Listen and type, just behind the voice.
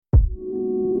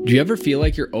Do you ever feel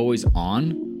like you're always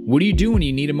on? What do you do when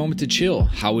you need a moment to chill?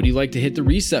 How would you like to hit the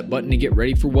reset button to get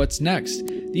ready for what's next?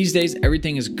 These days,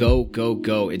 everything is go, go,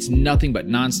 go. It's nothing but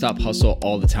nonstop hustle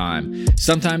all the time.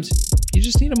 Sometimes you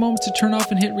just need a moment to turn off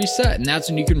and hit reset, and that's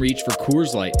when you can reach for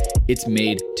Coors Light. It's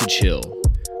made to chill.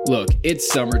 Look, it's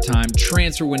summertime,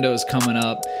 transfer window is coming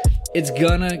up. It's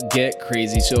gonna get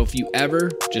crazy, so if you ever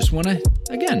just want to,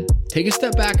 again, take a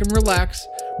step back and relax,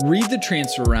 read the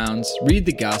transfer rounds, read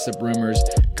the gossip rumors,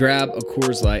 grab a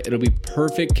Coors Light. It'll be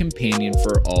perfect companion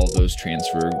for all those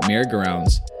transfer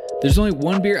merry-go-rounds. There's only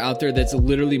one beer out there that's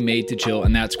literally made to chill,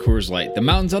 and that's Coors Light. The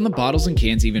mountains on the bottles and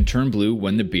cans even turn blue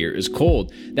when the beer is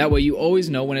cold. That way you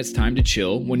always know when it's time to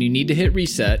chill. When you need to hit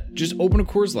reset, just open a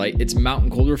Coors Light. It's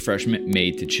mountain cold refreshment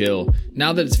made to chill.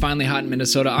 Now that it's finally hot in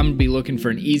Minnesota, I'm going to be looking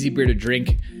for an easy beer to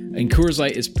drink, and Coors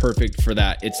Light is perfect for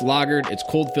that. It's lagered, it's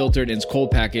cold filtered, and it's cold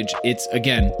packaged. It's,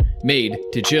 again, made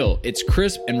to chill. It's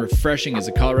crisp and refreshing as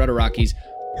the Colorado Rockies.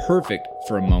 Perfect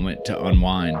for a moment to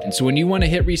unwind. And so when you want to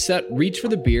hit reset, reach for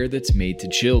the beer that's made to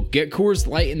chill. Get Coors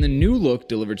Light in the new look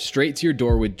delivered straight to your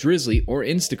door with Drizzly or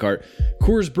Instacart.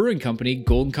 Coors Brewing Company,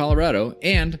 Golden, Colorado.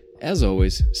 And, as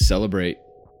always, celebrate.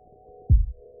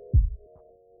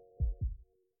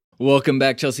 Welcome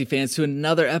back, Chelsea fans, to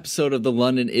another episode of the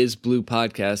London is Blue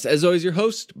podcast. As always, your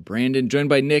host, Brandon, joined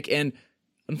by Nick, and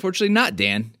unfortunately not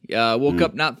Dan. Woke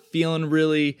up not feeling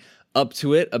really up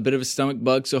to it, a bit of a stomach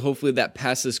bug, so hopefully that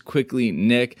passes quickly,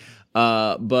 Nick.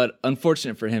 But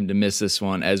unfortunate for him to miss this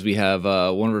one, as we have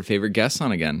one of our favorite guests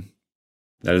on again.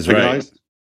 That is right. Guys.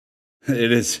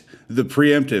 It is the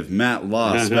preemptive Matt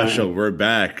Law special. We're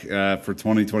back for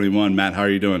 2021. Matt, how are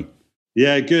you doing?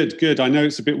 Yeah, good. I know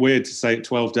it's a bit weird to say it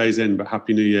 12 days in, but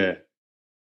Happy New Year.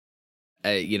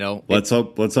 Let's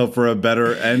hope for a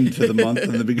better end to the month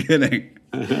than the beginning.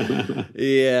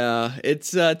 Yeah,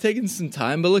 it's taking some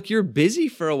time, but look, you're busy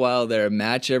for a while there. A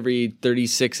match every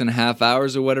 36 and a half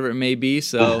hours or whatever it may be.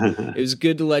 So it was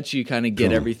good to let you kind of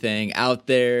get everything out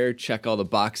there, check all the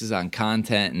boxes on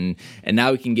content, and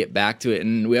now we can get back to it.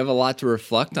 And we have a lot to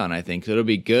reflect on, I think. So it'll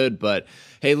be good. But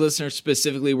hey, listeners,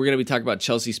 specifically, we're going to be talking about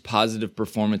Chelsea's positive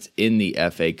performance in the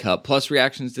FA Cup, plus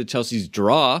reactions to Chelsea's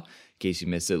draw, in case you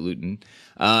missed it, Luton,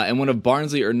 and one of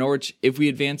Barnsley or Norwich if we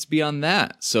advance beyond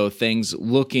that. So things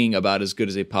looking about as good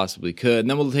as they possibly could. And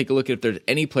then we'll take a look at if there's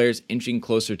any players inching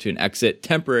closer to an exit,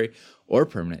 temporary or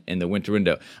permanent, in the winter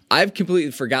window. I've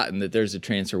completely forgotten that there's a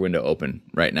transfer window open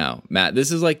right now. Matt,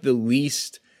 this is like the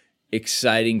least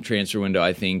exciting transfer window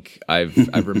I think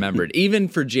I've remembered, even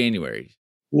for January.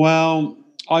 Well,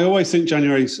 I always think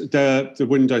January, the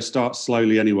window starts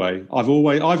slowly anyway. I've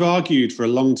argued for a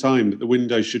long time that the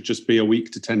window should just be a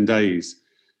week to 10 days,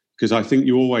 because I think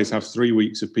you always have 3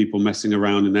 weeks of people messing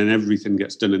around and then everything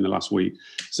gets done in the last week.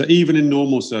 So even in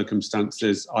normal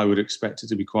circumstances, I would expect it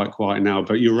to be quite quiet now.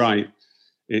 But you're right,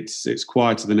 it's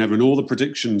quieter than ever. And all the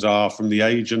predictions are from the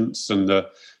agents and the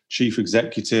chief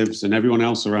executives and everyone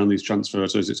else around these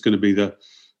transfers. It's going to be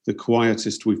the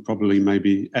quietest we've probably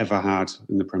maybe ever had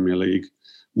in the Premier League.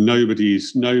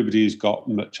 Nobody's got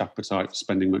much appetite for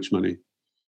spending much money.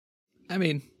 I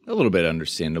mean, a little bit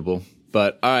understandable.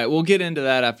 But all right, we'll get into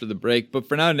that after the break. But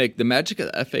for now, Nick, the magic of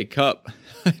the FA Cup,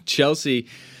 Chelsea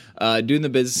doing the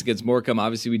business against Morecambe.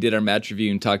 Obviously, we did our match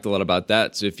review and talked a lot about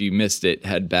that. So if you missed it,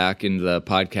 head back into the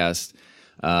podcast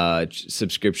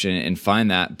subscription and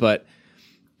find that. But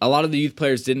a lot of the youth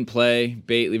players didn't play.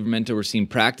 Bate, Livramento were seen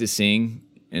practicing.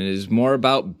 And it is more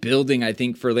about building, I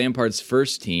think, for Lampard's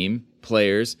first team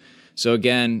players. So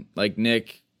again, like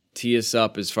Nick, tee us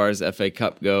up as far as the FA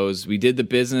Cup goes. We did the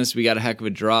business. We got a heck of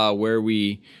a draw. Where are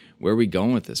we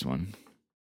going with this one?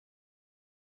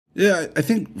 Yeah, I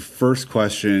think first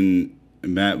question,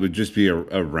 Matt, would just be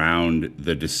around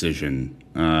the decision.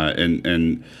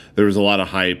 And there was a lot of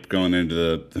hype going into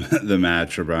the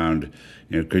match around,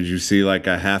 could you see like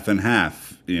a half and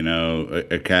half,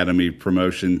 academy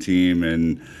promotion team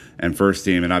and first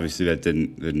team, and obviously that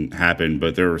didn't happen,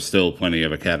 but there were still plenty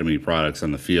of academy products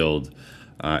on the field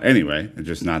anyway,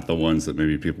 just not the ones that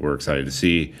maybe people were excited to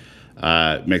see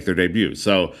make their debut.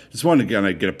 So just wanted to kind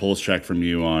of get a pulse check from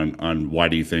you on why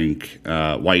you think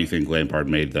Lampard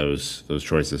made those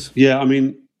choices. Yeah, I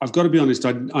mean, I've got to be honest,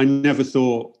 I never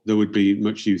thought there would be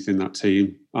much youth in that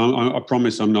team. I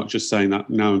promise I'm not just saying that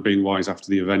now and being wise after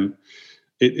the event.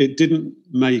 It didn't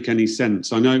make any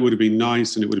sense. I know it would have been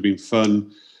nice and it would have been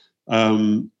fun.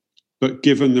 But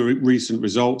given the recent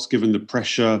results, given the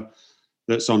pressure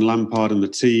that's on Lampard and the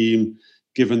team,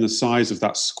 given the size of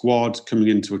that squad coming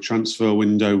into a transfer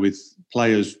window with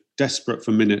players desperate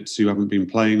for minutes who haven't been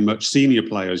playing much, senior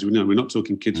players, we're not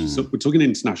talking kids, we're talking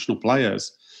international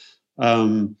players.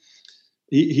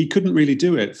 he couldn't really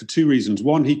do it for two reasons.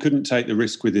 One, he couldn't take the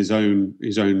risk with his own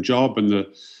job and the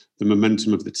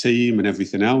momentum of the team and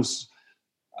everything else.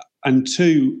 And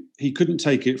two, he couldn't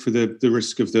take it for the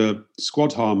risk of the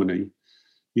squad harmony.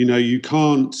 You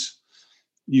can't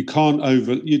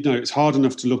it's hard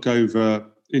enough to look over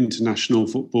international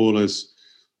footballers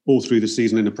all through the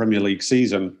season in the Premier League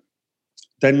season.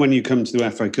 Then when you come to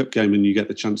the FA Cup game and you get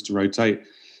the chance to rotate,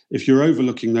 if you're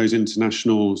overlooking those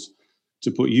internationals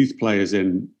to put youth players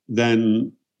in,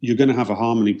 then you're going to have a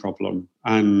harmony problem.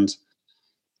 And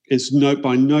it's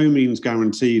by no means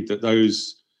guaranteed that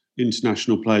those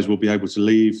international players will be able to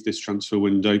leave this transfer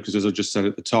window, because, as I just said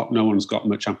at the top, no one's got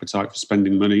much appetite for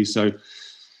spending money. So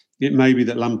it may be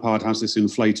that Lampard has this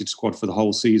inflated squad for the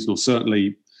whole season, or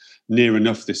certainly near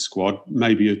enough this squad.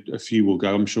 Maybe a few will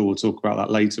go. I'm sure we'll talk about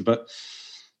that later. But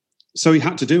so he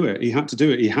had to do it. He had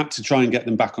to try and get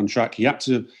them back on track. He had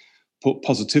to put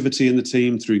positivity in the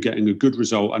team through getting a good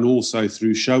result, and also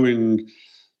through showing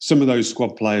some of those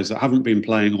squad players that haven't been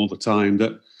playing all the time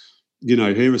that,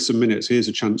 here are some minutes, here's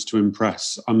a chance to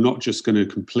impress. I'm not just going to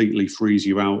completely freeze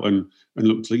you out and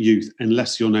look to youth,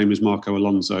 unless your name is Marco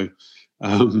Alonso,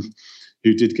 who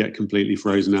did get completely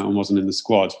frozen out and wasn't in the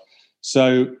squad.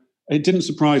 So it didn't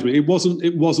surprise me. It wasn't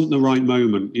the right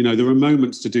moment. There are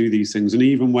moments to do these things. And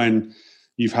even when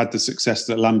you've had the success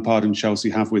that Lampard and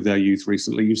Chelsea have with their youth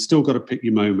recently, you've still got to pick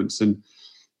your moments. And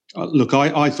look,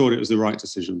 I thought it was the right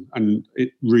decision, and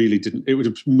it really didn't. It would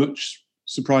have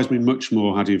surprised me much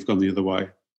more had he have gone the other way.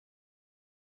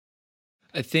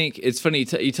 I think it's funny,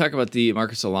 you talk about the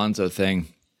Marcos Alonso thing.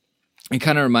 It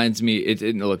kind of reminds me,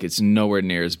 look, it's nowhere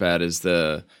near as bad as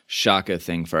the Xhaka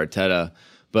thing for Arteta,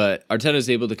 but Arteta is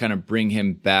able to kind of bring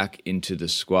him back into the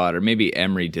squad, or maybe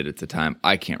Emery did at the time.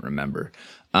 I can't remember.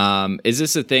 Is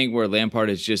this a thing where Lampard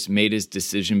has just made his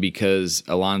decision because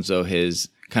Alonso has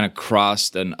kind of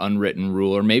crossed an unwritten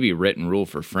rule, or maybe written rule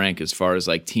for Frank, as far as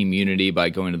like team unity by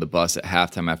going to the bus at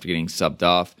halftime after getting subbed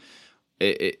off?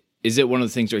 Is it one of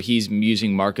the things where he's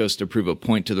using Marcos to prove a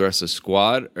point to the rest of the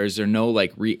squad, or is there no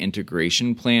like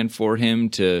reintegration plan for him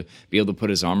to be able to put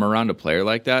his arm around a player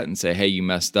like that and say, hey, you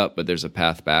messed up, but there's a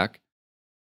path back?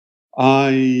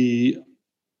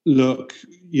 Look,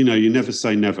 you never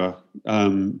say never.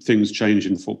 Things change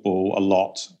in football a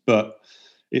lot, but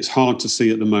it's hard to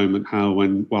see at the moment how,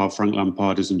 while Frank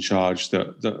Lampard is in charge,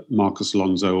 that Marcos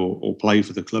Alonso will play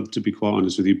for the club, to be quite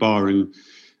honest with you, barring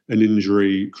an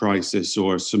injury crisis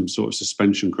or some sort of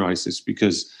suspension crisis,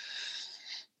 because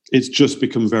it's just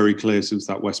become very clear since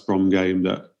that West Brom game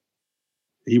that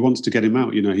he wants to get him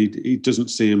out. He doesn't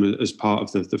see him as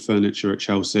part of the furniture at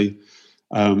Chelsea.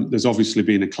 There's obviously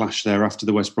been a clash there after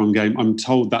the West Brom game. I'm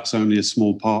told that's only a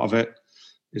small part of it.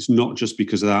 It's not just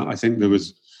because of that. I think there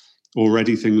was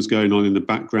already things going on in the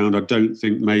background. I don't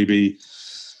think maybe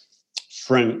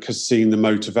Frank has seen the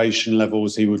motivation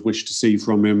levels he would wish to see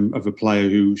from him, of a player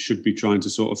who should be trying to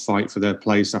sort of fight for their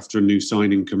place after a new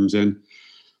signing comes in.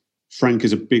 Frank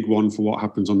is a big one for what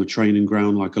happens on the training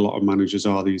ground, like a lot of managers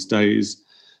are these days.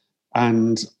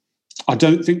 And I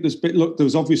don't think there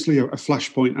was obviously a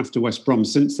flashpoint after West Brom.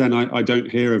 Since then, I don't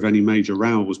hear of any major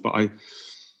rows, but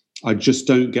I just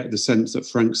don't get the sense that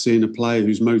Frank's seeing a player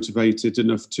who's motivated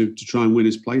enough to try and win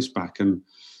his place back. And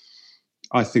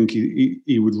I think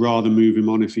he would rather move him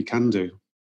on if he can do.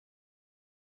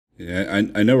 Yeah,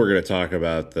 I know we're going to talk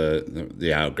about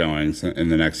the outgoings in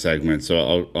the next segment,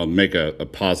 so I'll make a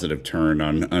positive turn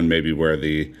on maybe where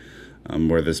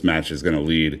this match is going to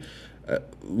lead.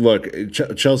 Look,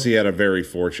 Chelsea had a very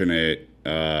fortunate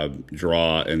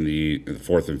draw in the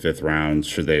fourth and fifth rounds,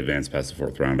 should they advance past the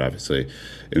fourth round, obviously,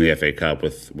 in the FA Cup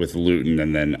with Luton,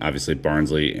 and then obviously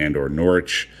Barnsley and or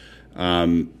Norwich.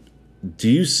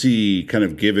 Do you see, kind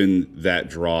of given that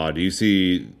draw, do you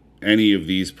see any of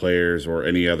these players or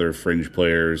any other fringe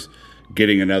players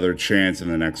getting another chance in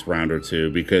the next round or two?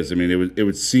 Because, I mean, it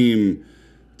would seem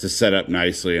to set up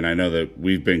nicely, and I know that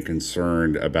we've been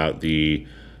concerned about the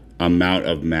amount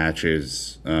of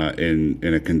matches in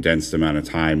a condensed amount of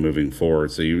time moving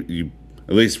forward. So you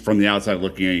at least from the outside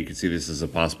looking in, you can see this as a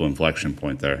possible inflection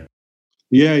point there.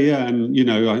 Yeah,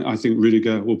 and I think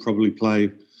Rudiger will probably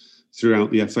play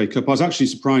throughout the FA Cup. I was actually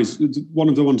surprised. One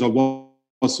of the ones I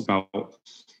was about,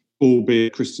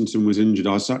 albeit Christensen was injured,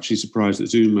 I was actually surprised that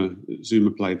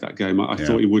Zuma played that game. I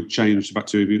thought he would change back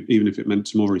to, even if it meant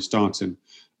Tomori starting.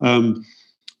 But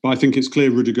I think it's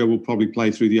clear Rudiger will probably play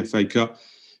through the FA Cup.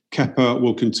 Kepa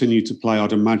will continue to play,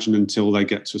 I'd imagine, until they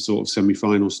get to a sort of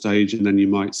semi-final stage, and then you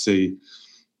might see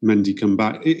Mendy come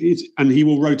back. And he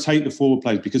will rotate the forward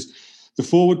players, because the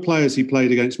forward players he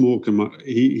played against Morecambe,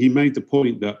 he made the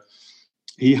point that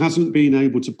he hasn't been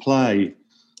able to play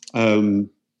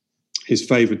his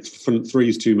favoured front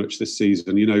threes too much this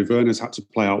season. You know, Werner's had to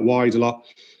play out wide a lot.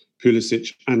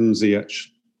 Pulisic and Ziyech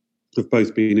have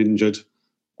both been injured.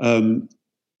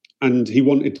 And he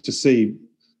wanted to see,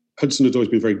 Hudson-Odoi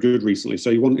been very good recently,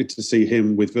 so he wanted to see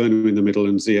him with Werner in the middle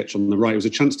and Ziyech on the right. It was a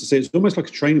chance to see. It's almost like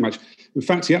a training match. In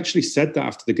fact, he actually said that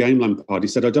after the game, Lampard. He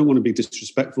said, I don't want to be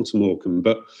disrespectful to Morecambe,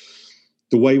 but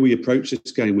the way we approached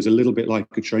this game was a little bit like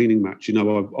a training match. You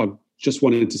know, I just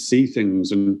wanted to see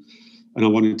things and I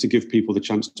wanted to give people the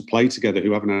chance to play together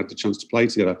who haven't had the chance to play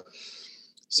together.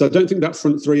 So I don't think that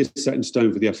front three is set in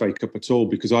stone for the FA Cup at all,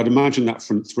 because I'd imagine that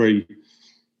front three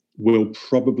will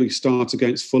probably start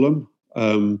against Fulham.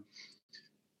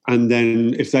 And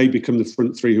then if they become the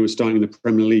front three who are starting in the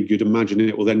Premier League, you'd imagine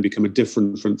it will then become a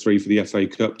different front three for the FA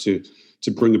Cup to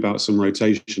bring about some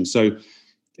rotation. So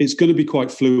it's going to be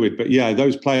quite fluid. But yeah,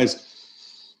 those players,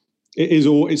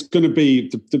 it's going to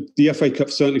be, the FA Cup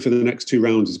certainly for the next two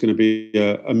rounds is going to be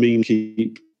a mean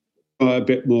keep, a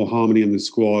bit more harmony in the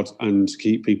squad and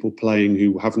keep people playing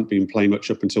who haven't been playing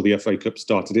much up until the FA Cup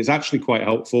started. It's actually quite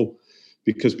helpful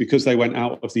because they went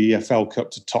out of the EFL Cup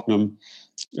to Tottenham.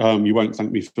 You won't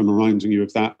thank me for reminding you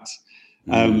of that.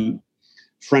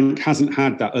 Frank hasn't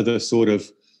had that other sort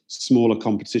of smaller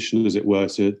competition, as it were,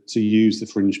 to use the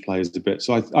fringe players a bit.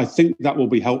 So I think that will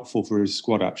be helpful for his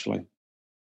squad, actually.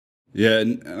 Yeah,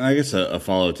 and I guess a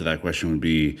follow-up to that question would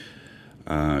be,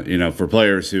 for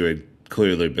players who had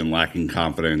clearly been lacking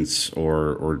confidence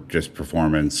or just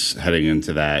performance heading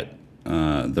into that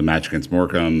the match against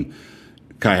Morecambe,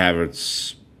 Kai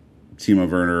Havertz, Timo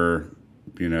Werner,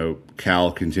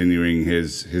 Cal continuing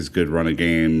his good run of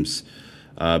games,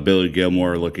 Billy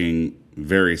Gilmour looking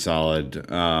very solid.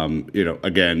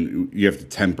 Again, you have to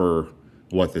temper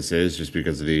what this is just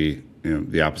because of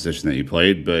the opposition that you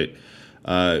played. But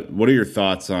what are your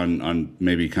thoughts on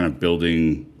maybe kind of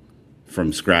building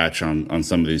from scratch on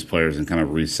some of these players and kind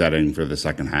of resetting for the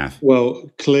second half? Well,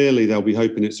 clearly they'll be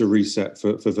hoping it's a reset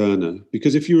for Werner,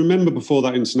 because if you remember before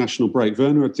that international break,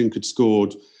 Werner, I think, had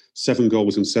scored 7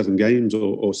 goals in 7 games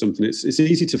or something. It's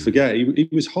easy to forget. He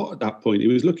was hot at that point. He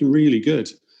was looking really good.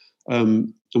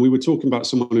 And we were talking about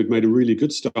someone who'd made a really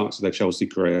good start to their Chelsea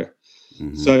career.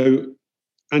 Mm-hmm. So,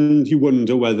 and you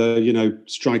wonder whether,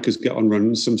 strikers get on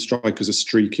runs. Some strikers are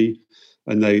streaky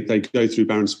and they go through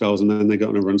barren spells and then they get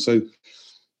on a run. So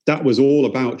that was all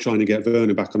about trying to get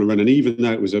Werner back on a run. And even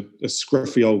though it was a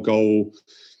scruffy old goal,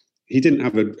 he didn't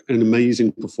have an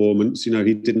amazing performance.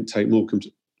 He didn't take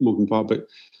Morecambe part, but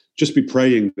just be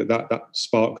praying that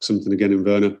sparks something again in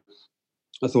Werner.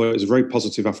 I thought it was a very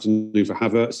positive afternoon for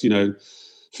Havertz.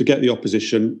 Forget the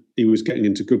opposition. He was getting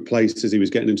into good places. He was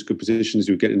getting into good positions.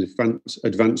 He was getting into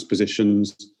advanced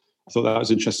positions. I thought that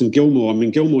was interesting.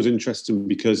 Gilmour's interesting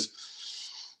because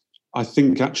I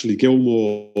think actually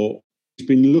Gilmour, he's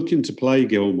been looking to play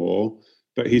Gilmour,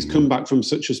 but he's come back from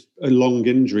such a long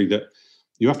injury that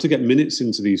you have to get minutes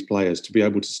into these players to be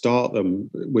able to start them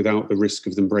without the risk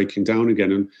of them breaking down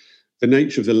again. And the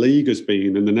nature of the league has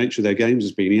been, and the nature of their games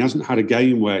has been, he hasn't had a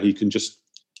game where he can just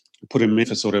put him in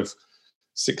for sort of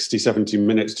 60, 70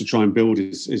 minutes to try and build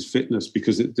his fitness,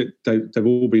 because they've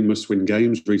all been must-win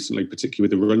games recently, particularly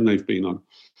with the run they've been on.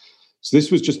 So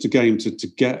this was just a game to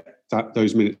get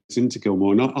those minutes into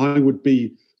Gilmour. And I would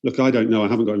be, look, I don't know, I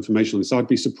haven't got information on this. I'd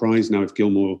be surprised now if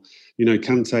Gilmour,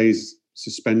 Kante's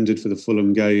suspended for the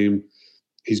Fulham game.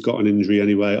 He's got an injury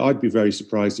anyway. I'd be very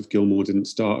surprised if Gilmour didn't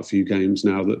start a few games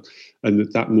now,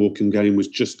 that Morecambe game was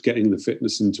just getting the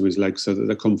fitness into his legs so that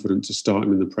they're confident to start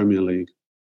him in the Premier League.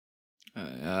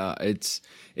 It's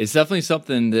definitely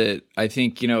something that I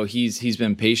think, he's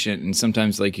been patient, and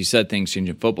sometimes, like you said, things change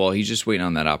in football. He's just waiting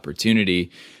on that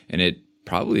opportunity, and it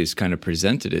probably has kind of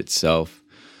presented itself.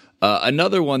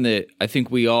 Another one that I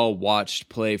think we all watched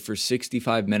play for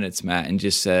 65 minutes, Matt, and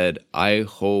just said, I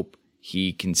hope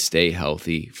he can stay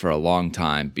healthy for a long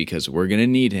time because we're going to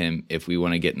need him if we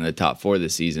want to get in the top 4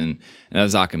 this season. And that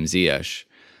was Hakim Ziyech.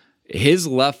 His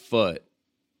left foot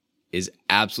is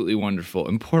absolutely wonderful.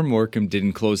 And poor Morecambe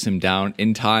didn't close him down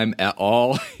in time at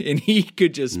all. And he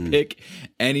could just pick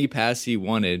any pass he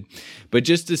wanted. But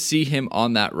just to see him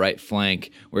on that right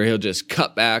flank where he'll just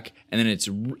cut back and then it's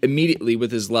immediately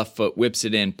with his left foot, whips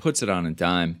it in, puts it on a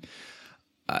dime.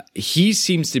 He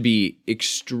seems to be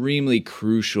extremely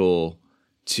crucial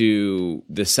to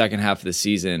the second half of the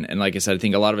season. And like I said, I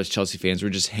think a lot of us Chelsea fans were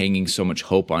just hanging so much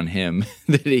hope on him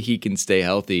that he can stay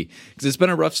healthy, because it's been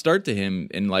a rough start to him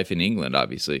in life in England,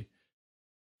 obviously.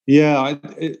 Yeah,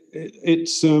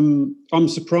 I'm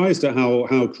surprised at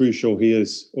how crucial he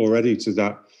is already to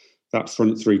that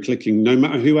front three clicking. No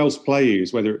matter who else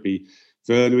plays, whether it be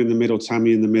Werner in the middle,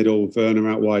 Tammy in the middle, Werner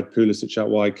out wide, Pulisic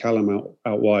out wide, Callum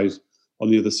out wide, on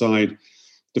the other side.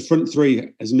 The front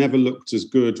three has never looked as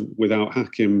good without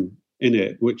Hakim in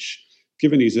it, which,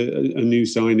 given he's a new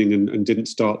signing and didn't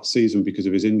start the season because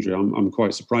of his injury, I'm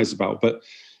quite surprised about. But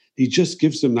he just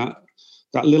gives them that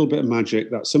little bit of magic,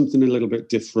 that's something a little bit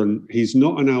different. He's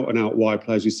not an out-and-out wide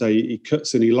player, as you say. He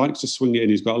cuts in, he likes to swing it in.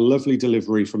 He's got a lovely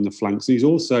delivery from the flanks. He's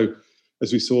also,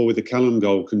 as we saw with the Callum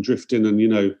goal, can drift in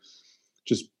and,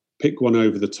 just pick one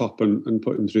over the top and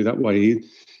put him through that way.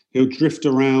 He'll drift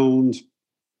around.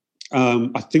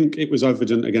 I think it was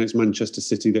evident against Manchester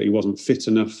City that he wasn't fit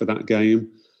enough for that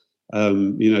game.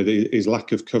 His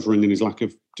lack of covering and his lack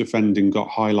of defending got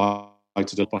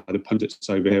highlighted by the pundits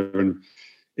over here, and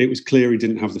it was clear he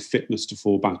didn't have the fitness to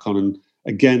fall back on. And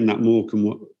again, that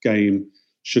Morecambe game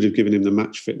should have given him the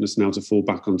match fitness now to fall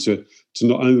back on to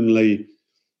not only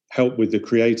help with the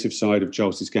creative side of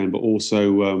Chelsea's game, but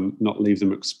also not leave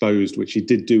them exposed, which he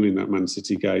did do in that Man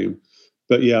City game.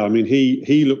 But yeah, I mean,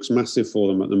 he looks massive for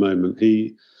them at the moment.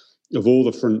 Of all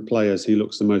the front players, he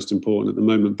looks the most important at the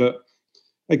moment. But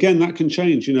again, that can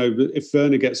change. If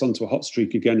Werner gets onto a hot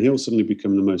streak again, he'll suddenly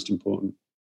become the most important.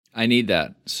 I need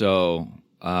that. So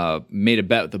made a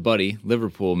bet with a buddy,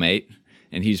 Liverpool mate,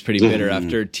 and he's pretty bitter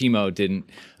after Timo didn't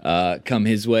come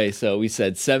his way. So we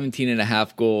said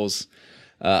 17.5 goals.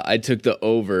 I took the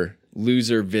over.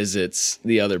 Loser visits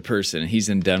the other person. He's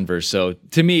in Denver. So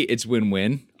to me, it's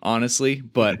win-win, honestly.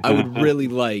 But I would really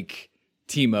like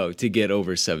Timo to get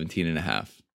over 17.5.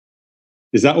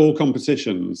 Is that all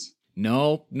competitions?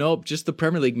 Nope. Just the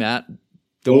Premier League, Matt.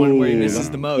 The one where he misses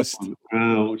the most.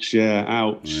 Ouch, yeah,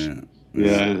 ouch.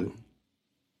 Yeah.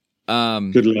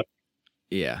 Good luck.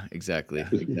 Yeah, exactly.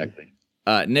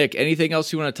 Nick, anything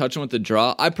else you want to touch on with the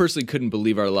draw? I personally couldn't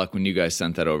believe our luck when you guys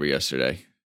sent that over yesterday.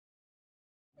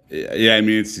 Yeah, I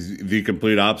mean, it's the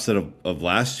complete opposite of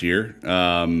last year.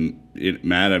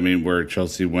 Matt, I mean, where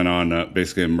Chelsea went on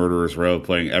basically a murderer's row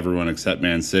playing everyone except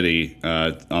Man City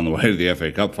on the way to the FA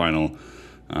Cup final.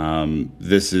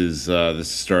 This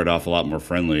started off a lot more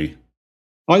friendly.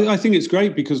 I think it's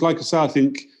great because, like I say, I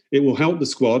think it will help the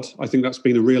squad. I think that's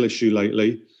been a real issue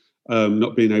lately,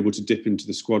 not being able to dip into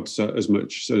the squad as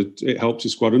much. So it helps the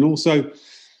squad. And also,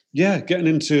 yeah, getting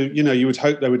into, you would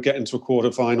hope they would get into a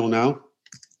quarter final now.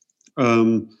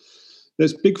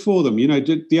 That's big for them.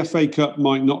 The FA Cup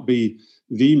might not be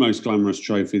the most glamorous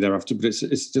trophy thereafter, but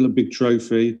it's still a big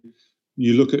trophy.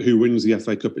 You look at who wins the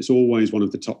FA Cup, it's always one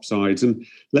of the top sides. And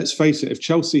let's face it, if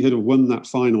Chelsea had won that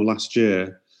final last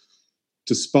year,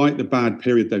 despite the bad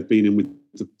period they've been in with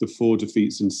the 4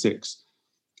 defeats in 6,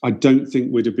 I don't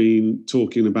think we'd have been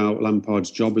talking about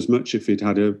Lampard's job as much if he'd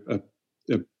had a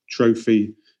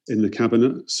trophy in the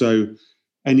cabinet. So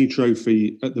any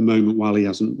trophy at the moment, while he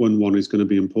hasn't won one, is going to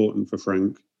be important for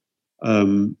Frank.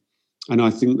 And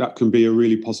I think that can be a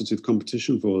really positive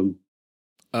competition for them.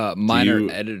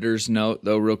 Minor editor's note,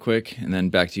 though, real quick, and then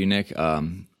back to you, Nick.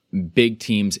 Big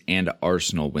teams and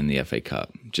Arsenal win the FA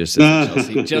Cup. Just as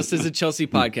a Chelsea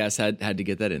podcast had to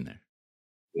get that in there.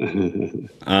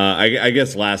 I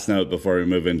guess last note before we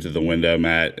move into the window,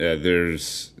 Matt,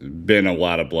 there's been a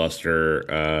lot of bluster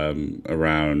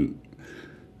around,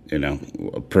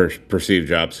 perceived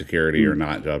job security or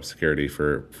not job security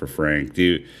for Frank.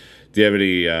 Do you have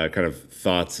any kind of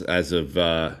thoughts as of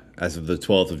the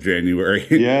 12th of January?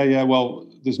 Yeah. Well,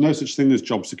 there's no such thing as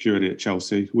job security at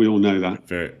Chelsea. We all know that.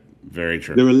 Very, very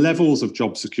true. There are levels of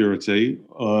job security,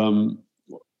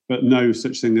 but no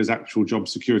such thing as actual job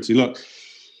security. Look,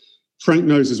 Frank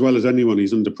knows as well as anyone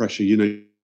he's under pressure. You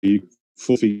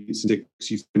 4 feet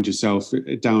 6, you find yourself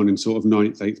down in sort of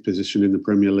 9th, 8th position in the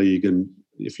Premier League, and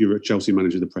if you're a Chelsea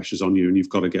manager, the pressure's on you and you've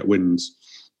got to get wins.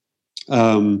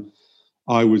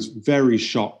 I was very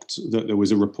shocked that there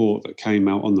was a report that came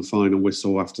out on the final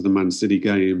whistle after the Man City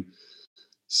game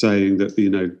saying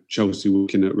that, Chelsea were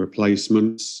looking at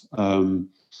replacements. I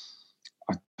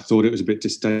thought it was a bit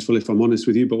distasteful, if I'm honest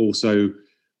with you, but also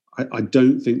I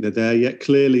don't think they're there yet.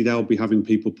 Clearly, they'll be having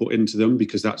people put into them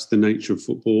because that's the nature of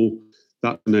football.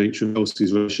 That's the nature of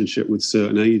Chelsea's relationship with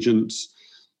certain agents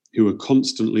who are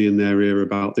constantly in their ear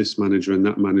about this manager and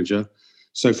that manager.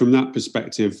 So from that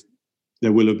perspective,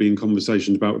 there will have been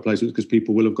conversations about replacements because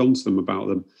people will have gone to them about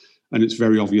them. And it's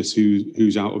very obvious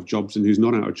who's out of jobs and who's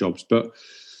not out of jobs. But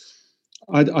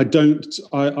I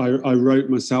wrote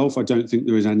myself, I don't think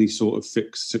there is any sort of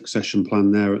fixed succession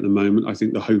plan there at the moment. I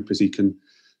think the hope is he can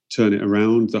turn it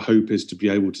around. The hope is to be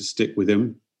able to stick with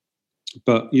him.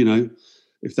 But,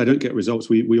 if they don't get results,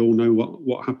 we all know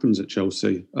what happens at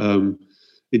Chelsea.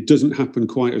 It doesn't happen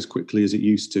quite as quickly as it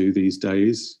used to these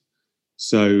days.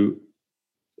 So,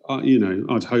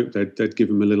 I'd hope they'd give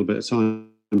him a little bit of time.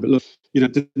 But look,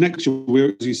 The next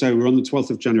year, as you say, we're on the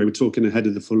 12th of January. We're talking ahead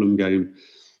of the Fulham game.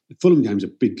 The Fulham game's a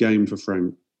big game for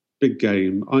Frank. Big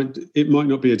game. It might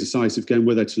not be a decisive game.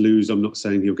 Were they to lose, I'm not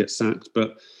saying he'll get sacked,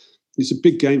 but it's a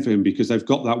big game for him because they've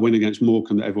got that win against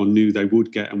Morecambe that everyone knew they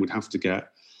would get and would have to get.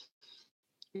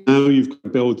 Now you've got to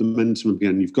build the momentum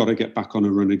again. You've got to get back on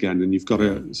a run again, and you've got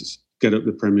to get up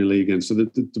the Premier League again. So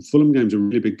the Fulham game's a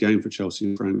really big game for Chelsea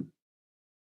and Frank.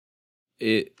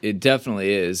 It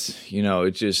definitely is.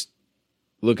 It just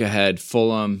look ahead,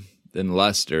 Fulham, then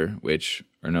Leicester, which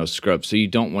are no scrubs. So you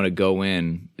don't want to go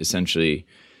in essentially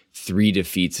 3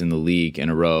 defeats in the league in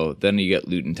a row. Then you get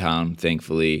Luton Town,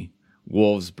 thankfully.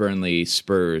 Wolves, Burnley,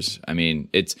 Spurs. I mean,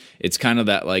 it's kind of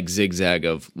that like zigzag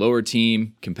of lower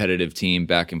team, competitive team,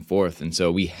 back and forth. And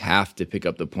so we have to pick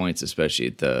up the points, especially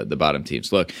at the bottom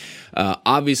teams. Look,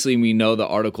 obviously we know the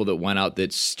article that went out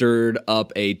that stirred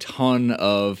up a ton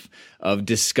of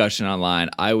discussion online.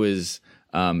 I was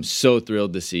so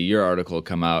thrilled to see your article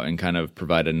come out and kind of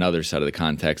provide another side of the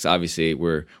context. Obviously,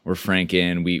 we're Frank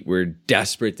in. We're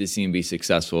desperate to see him be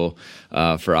successful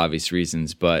for obvious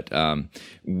reasons. But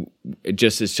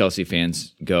just as Chelsea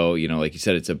fans go, like you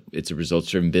said, it's a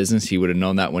results-driven business. He would have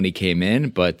known that when he came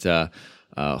in, but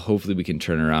hopefully we can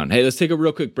turn around. Hey, let's take a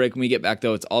real quick break. When we get back,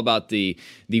 though, it's all about the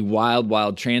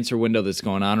wild transfer window that's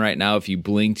going on right now. If you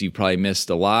blinked, you probably missed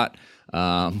a lot.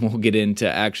 We'll get into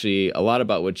actually a lot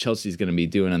about what Chelsea's going to be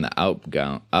doing on the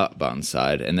outbound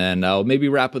side. And then I'll maybe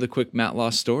wrap with a quick Matt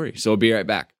Loss story. So we'll be right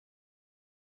back.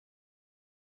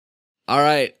 All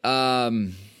right.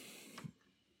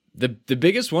 The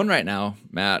biggest one right now,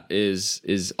 Matt,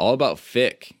 is all about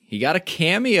Fick. He got a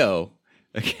cameo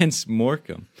against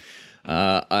Morecambe.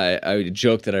 I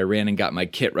joked that I ran and got my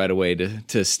kit right away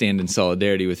to stand in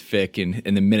solidarity with Fick in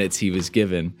the minutes he was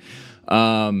given.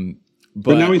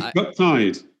 But now he's cup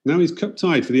tied. Now he's cup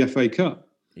tied for the FA Cup.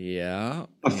 Yeah.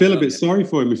 I feel a bit sorry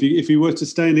for him. If he were to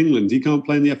stay in England, he can't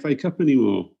play in the FA Cup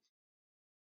anymore.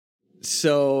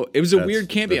 So it was a weird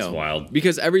cameo. That's wild.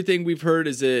 Because everything we've heard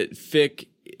is that Fick,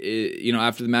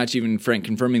 after the match, even Frank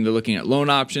confirming they're looking at loan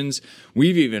options.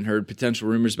 We've even heard potential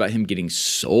rumors about him getting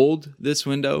sold this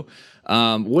window.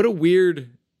 What a weird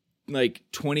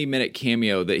 20-minute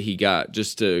cameo that he got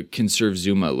just to conserve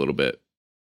Zuma a little bit.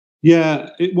 Yeah,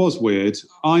 it was weird.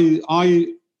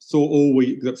 I thought all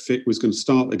week that Fick was going to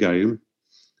start the game.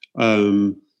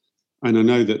 And I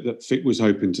know that Fick was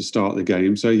hoping to start the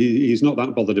game. So he's not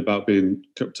that bothered about being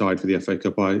cup tied for the FA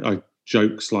Cup. I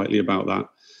joke slightly about that.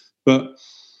 But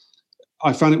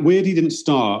I found it weird he didn't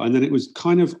start. And then it was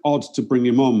kind of odd to bring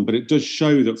him on. But it does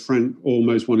show that Frank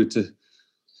almost wanted to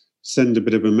send a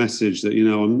bit of a message that,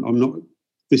 I'm not...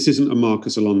 This isn't a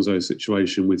Marcus Alonso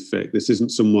situation with Fick. This isn't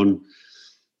someone...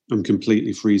 I'm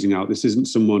completely freezing out. This isn't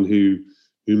someone who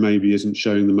maybe isn't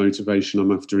showing the motivation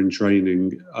I'm after in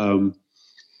training.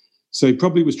 So he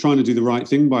probably was trying to do the right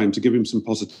thing by him to give him some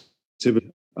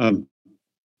positivity.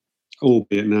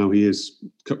 Albeit now he is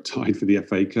cup tied for the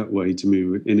FA Cup way to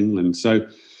move in England. So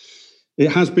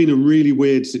it has been a really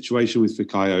weird situation with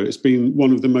Fikayo. It's been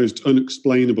one of the most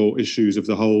unexplainable issues of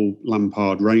the whole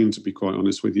Lampard reign, to be quite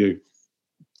honest with you.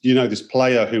 This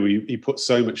player who he put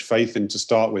so much faith in to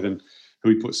start with and who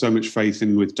he put so much faith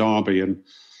in with Derby and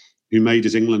who made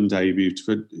his England debut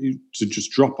to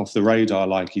just drop off the radar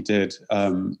like he did.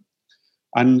 And,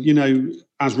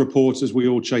 as reporters, we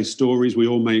all chase stories. We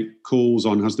all make calls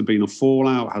on, has there been a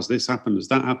fallout? Has this happened? Has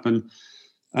that happened?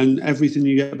 And everything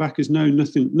you get back is no,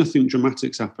 nothing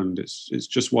dramatic's happened. It's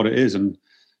just what it is. And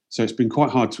so it's been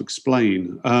quite hard to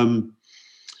explain.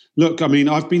 Look, I mean,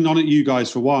 I've been on at you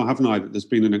guys for a while, haven't I? That there's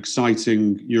been an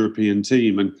exciting European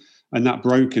team. And that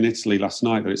broke in Italy last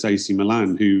night that it's AC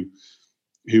Milan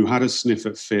who had a sniff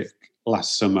at Fick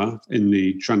last summer in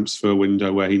the transfer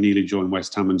window where he nearly joined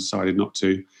West Ham and decided not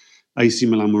to. AC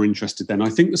Milan were interested then. I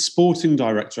think the sporting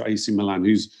director at AC Milan,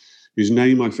 whose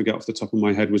name I forget off the top of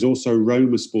my head, was also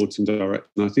Roma sporting director.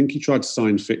 And I think he tried to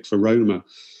sign Fick for Roma.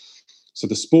 So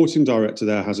the sporting director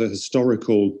there has a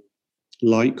historical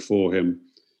like for him.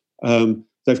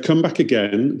 They've come back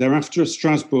again. They're after a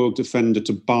Strasbourg defender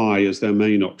to buy as their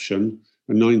main option,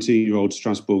 a 19-year-old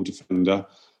Strasbourg defender.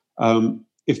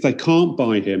 If they can't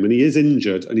buy him, and he is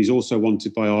injured, and he's also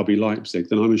wanted by RB Leipzig,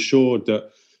 then I'm assured that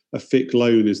a Fick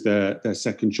loan is their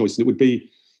second choice. And it would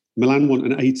be, Milan want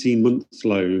an 18-month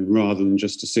loan rather than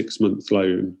just a 6-month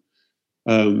loan,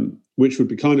 which would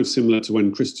be kind of similar to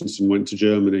when Christensen went to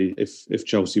Germany, if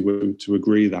Chelsea were to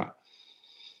agree that.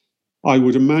 I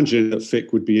would imagine that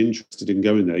Fick would be interested in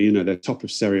going there. They're top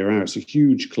of Serie A. It's a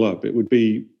huge club. It would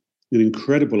be an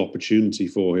incredible opportunity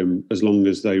for him as long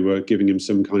as they were giving him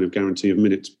some kind of guarantee of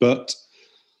minutes. But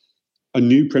a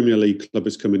new Premier League club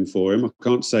has come in for him. I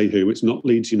can't say who. It's not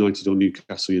Leeds United or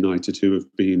Newcastle United who have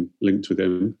been linked with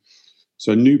him.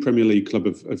 So a new Premier League club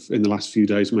have in the last few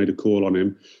days made a call on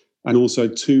him. And also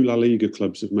 2 La Liga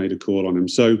clubs have made a call on him.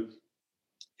 So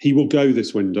he will go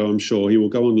this window, I'm sure. He will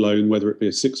go on loan, whether it be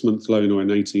a 6-month loan or an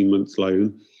 18-month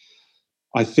loan.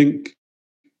 I think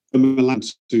the Milan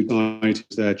side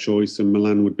is their choice, and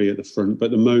Milan would be at the front. But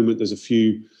at the moment, there's a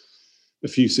few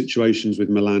situations with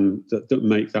Milan that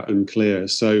make that unclear.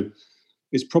 So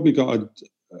it's probably got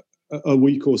a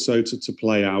week or so to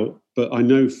play out. But I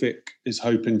know Fick is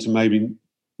hoping to maybe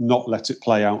not let it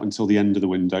play out until the end of the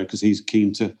window, because he's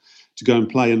keen to go and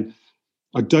play. And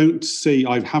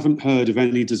I haven't heard of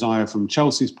any desire from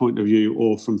Chelsea's point of view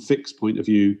or from Fick's point of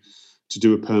view to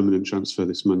do a permanent transfer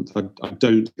this month. I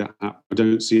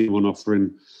don't see anyone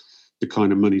offering the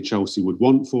kind of money Chelsea would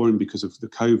want for him because of the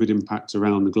COVID impact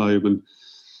around the globe. And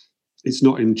it's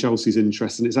not in Chelsea's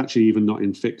interest, and it's actually even not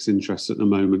in Fick's interest at the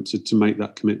moment to make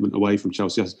that commitment away from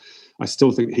Chelsea. I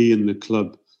still think he and the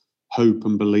club hope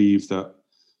and believe that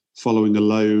following a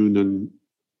loan, and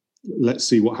let's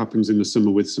see what happens in the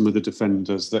summer with some of the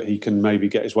defenders, that he can maybe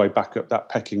get his way back up that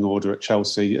pecking order at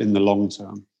Chelsea in the long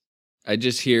term. I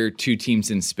just hear 2 teams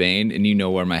in Spain, and you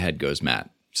know where my head goes, Matt.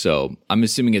 So I'm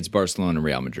assuming it's Barcelona and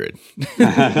Real Madrid.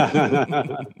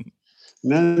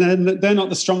 No, they're not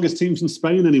the strongest teams in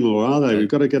Spain anymore, are they? We've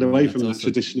got to get away from that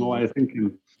traditional way of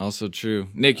thinking. Also true.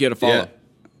 Nick, you had a follow.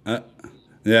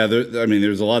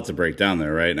 There's a lot to break down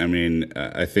there, right? I mean,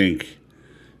 I think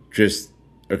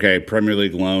Premier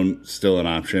League loan, still an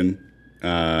option.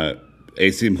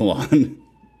 AC Milan,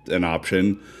 an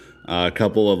option. A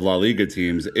couple of La Liga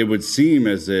teams. It would seem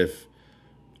as if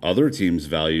other teams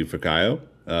value Fikayo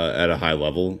at a high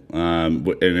level. And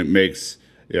it makes,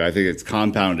 I think it's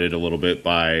compounded a little bit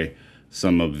by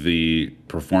some of the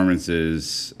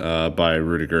performances by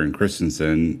Rudiger and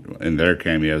Christensen in their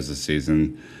cameos this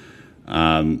season.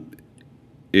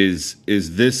 Is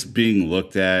this being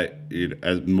looked at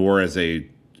as more as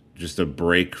just a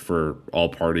break for all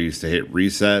parties to hit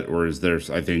reset, or is there,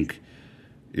 I think,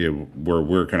 where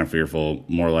we're kind of fearful,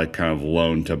 more like kind of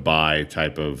loan to buy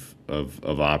type of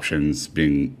options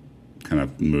being kind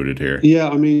of mooted here? Yeah,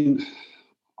 I mean,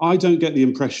 I don't get the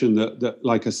impression that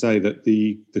like I say, that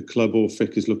the club or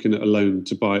Fick is looking at a loan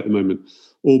to buy at the moment,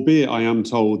 albeit I am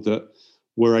told that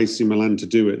were AC Milan to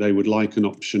do it, they would like an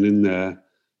option in there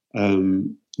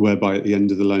whereby at the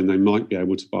end of the loan they might be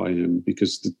able to buy him,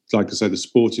 because like I say, the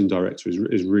sporting director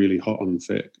is really hot on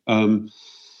Fick.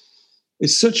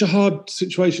 It's such a hard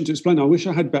situation to explain. I wish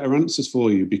I had better answers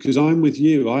for you, because I'm with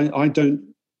you. I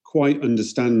don't quite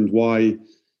understand why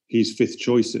he's 5th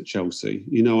choice at Chelsea.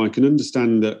 I can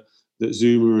understand that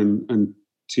Zuma and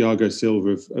Thiago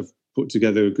Silva have put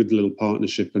together a good little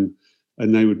partnership and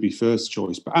they would be first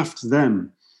choice. But after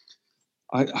them,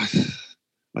 I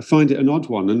find it an odd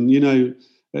one. And,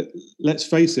 let's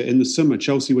face it, in the summer,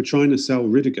 Chelsea were trying to sell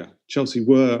Rudiger. Chelsea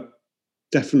were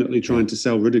definitely trying to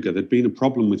sell Rudiger. There'd been a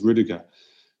problem with Rudiger.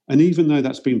 And even though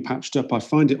that's been patched up, I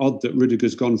find it odd that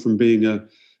Rudiger's gone from being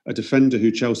a defender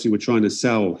who Chelsea were trying to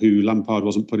sell, who Lampard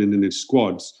wasn't putting in his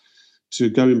squads, to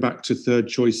going back to 3rd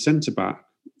choice centre-back,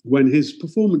 when his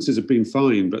performances have been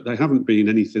fine, but they haven't been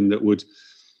anything that would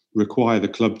require the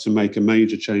club to make a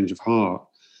major change of heart.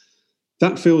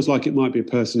 That feels like it might be a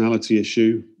personality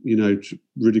issue.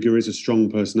 Rudiger is a strong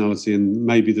personality, and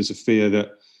maybe there's a fear that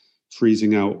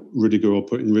freezing out Rudiger or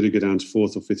putting Rudiger down to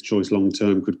 4th or 5th choice long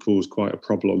term could cause quite a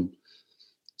problem.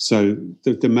 So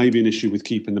there may be an issue with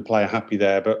keeping the player happy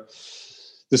there, but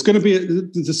there's going to be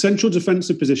the central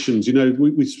defensive positions.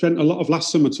 We spent a lot of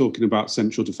last summer talking about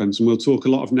central defence, and we'll talk a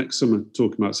lot of next summer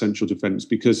talking about central defence,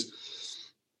 because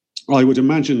I would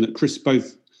imagine that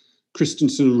both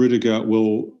Christensen and Rudiger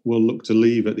will look to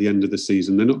leave at the end of the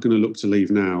season. They're not going to look to leave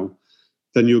now.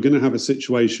 Then you're going to have a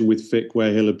situation with Fick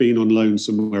where he'll have been on loan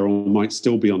somewhere or might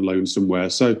still be on loan somewhere.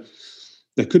 So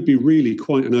there could be really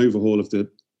quite an overhaul of the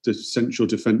central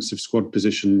defensive squad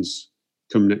positions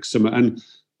come next summer. And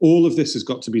all of this has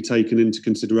got to be taken into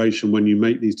consideration when you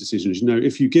make these decisions.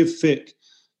 If you give Fick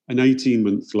an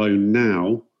 18-month loan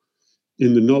now,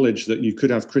 in the knowledge that you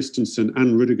could have Christensen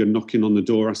and Rudiger knocking on the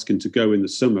door asking to go in the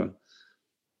summer,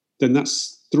 then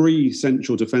that's 3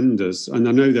 central defenders. And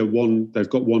I know they've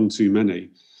got 1 too many,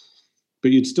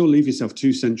 but you'd still leave yourself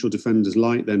 2 central defenders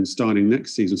light then starting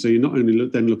next season. So you're not only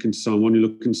then looking to sign 1, you're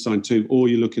looking to sign 2, or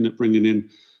you're looking at bringing in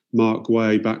Mark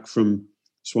Way back from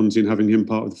Swansea and having him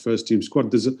part of the first team squad.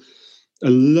 There's a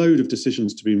load of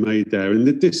decisions to be made there. And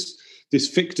this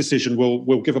Fick decision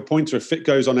will give a pointer. If Fick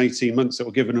goes on 18 months, it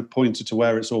will give a pointer to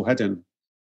where it's all heading.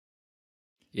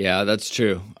 Yeah, that's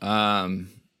true.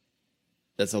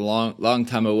 That's a long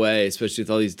time away, especially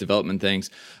with all these development things.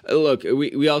 Look,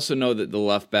 we also know that the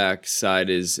left back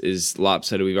side is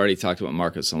lopsided. We've already talked about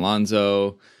Marcos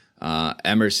Alonso.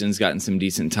 Emerson's gotten some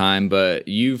decent time, but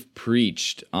you've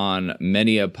preached on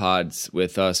many a pods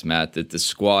with us, Matt, that the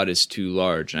squad is too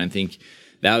large. And I think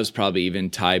that was probably even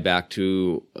tied back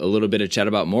to a little bit of chat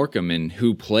about Morecambe and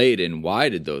who played and why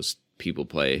did those people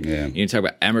play. Yeah. You talk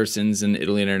about Emerson's in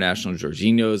Italy international,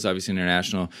 Jorginho's obviously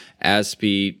international,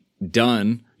 Aspi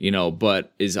done,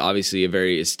 but is obviously a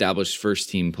very established first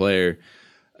team player.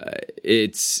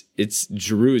 It's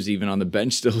Giroud's even on the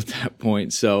bench still at that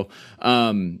point. So,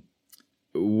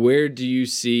 where do you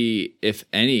see, if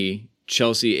any,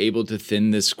 Chelsea able to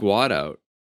thin this squad out?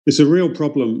 It's a real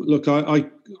problem. Look, I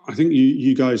think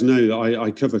you guys know that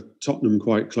I cover Tottenham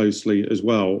quite closely as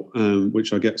well,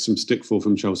 which I get some stick for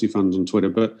from Chelsea fans on Twitter.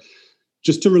 But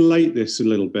just to relate this a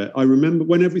little bit, I remember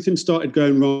when everything started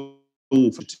going wrong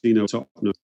for Pochettino at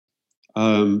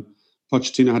Tottenham.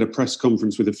 Pochettino had a press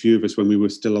conference with a few of us when we were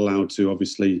still allowed to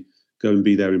obviously go and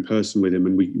be there in person with him,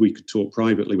 and we could talk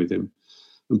privately with him.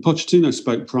 And Pochettino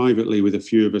spoke privately with a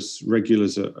few of us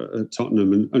regulars at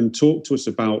Tottenham and talked to us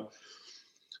about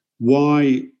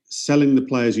why selling the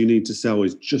players you need to sell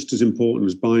is just as important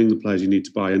as buying the players you need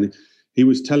to buy. And he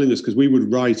was telling us, because we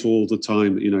would write all the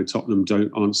time that, Tottenham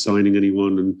aren't signing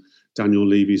anyone and Daniel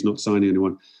Levy's not signing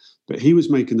anyone. But he was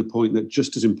making the point that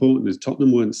just as important as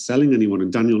Tottenham weren't selling anyone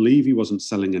and Daniel Levy wasn't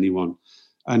selling anyone,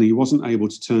 and he wasn't able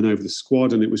to turn over the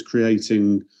squad, and it was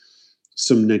creating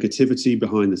some negativity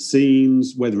behind the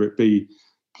scenes, whether it be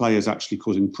players actually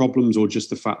causing problems or just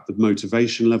the fact that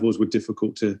motivation levels were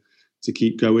difficult to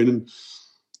keep going. And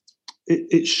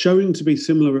it's showing to be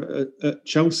similar at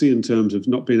Chelsea in terms of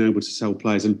not being able to sell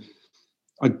players. And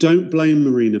I don't blame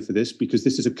Marina for this, because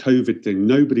this is a COVID thing.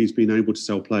 Nobody's been able to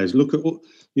sell players. Look at,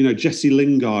 Jesse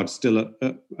Lingard still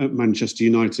at Manchester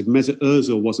United. Mesut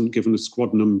Ozil wasn't given a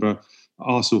squad number at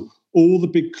Arsenal. All the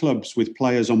big clubs with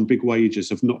players on big wages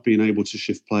have not been able to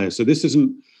shift players. So this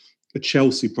isn't a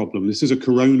Chelsea problem. This is a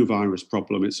coronavirus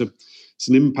problem. It's an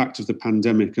impact of the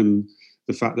pandemic and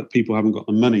the fact that people haven't got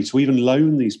the money to even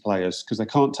loan these players because they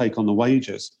can't take on the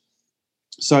wages.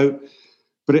 So,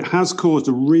 but it has caused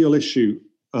a real issue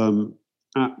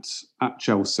at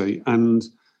Chelsea, and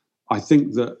I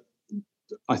think that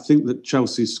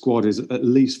Chelsea's squad is at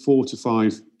least 4 to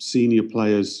 5 senior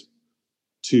players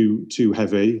too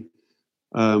heavy.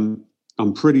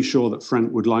 I'm pretty sure that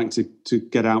Frank would like to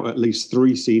get out at least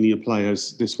 3 senior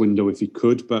players this window if he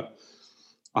could, but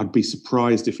I'd be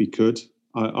surprised if he could.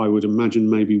 I would imagine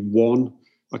maybe 1.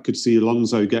 I could see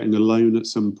Alonso getting a loan at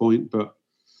some point, but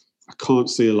I can't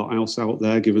see a lot else out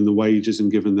there given the wages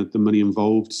and given the money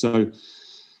involved. So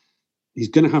he's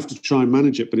going to have to try and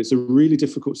manage it, but it's a really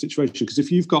difficult situation, because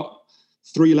if you've got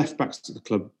 3 left backs at the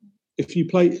club, if you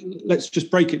play, let's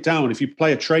just break it down. If you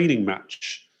play a training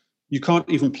match, you can't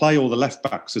even play all the left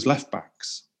backs as left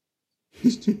backs.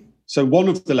 So one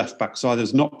of the left backs either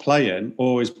is not playing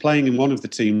or is playing in one of the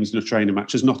teams in a training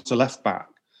match as not a left back.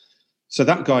 So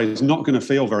that guy is not going to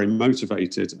feel very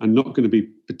motivated and not going to be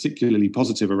particularly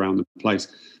positive around the place.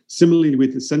 Similarly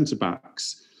with the centre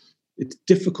backs, it's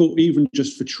difficult even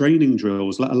just for training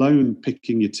drills, let alone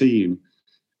picking your team.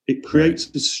 It creates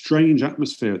a strange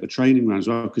atmosphere at the training ground as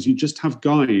well, because you just have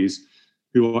guys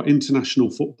who are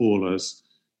international footballers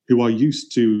who are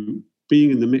used to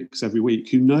being in the mix every week,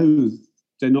 who know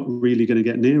they're not really going to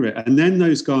get near it. And then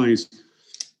those guys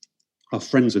are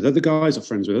friends with other guys,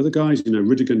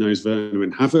 Rudiger knows Werner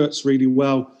and Havertz really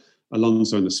well.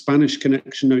 Alonso and the Spanish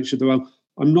connection know each other well.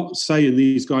 I'm not saying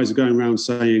these guys are going around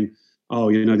saying,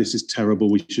 oh, this is terrible,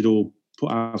 we should all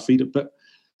put our feet up. But,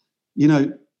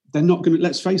 they're not going to,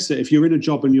 let's face it, if you're in a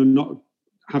job and you're not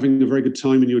having a very good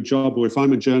time in your job, or if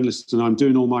I'm a journalist and I'm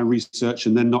doing all my research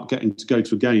and then not getting to go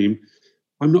to a game,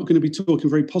 I'm not going to be talking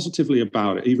very positively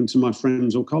about it, even to my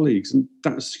friends or colleagues. And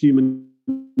that's human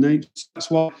nature. That's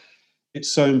why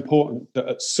it's so important that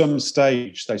at some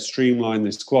stage they streamline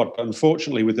this squad. But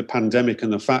unfortunately, with the pandemic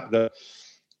and the fact that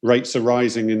rates are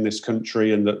rising in this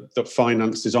country and that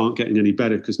finances aren't getting any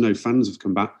better because no fans have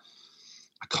come back,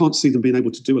 I can't see them being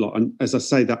able to do a lot. And as I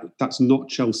say, that's not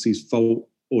Chelsea's fault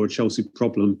or a Chelsea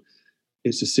problem.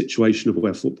 It's a situation of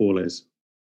where football is.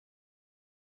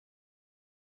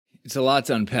 It's a lot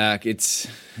to unpack. It's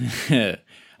I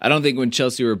don't think when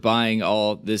Chelsea were buying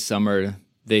all this summer,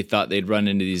 they thought they'd run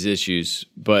into these issues,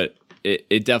 but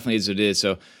it definitely is what it is.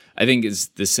 So I think it's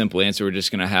the simple answer. We're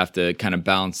just going to have to kind of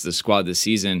balance the squad this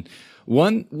season.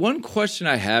 One question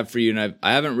I have for you, and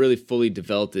I haven't really fully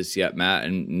developed this yet, Matt,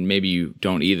 and maybe you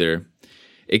don't either.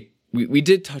 We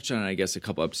did touch on it, I guess, a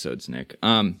couple episodes, Nick.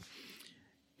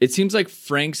 It seems like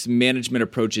Frank's management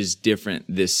approach is different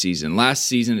this season. Last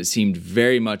season, it seemed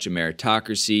very much a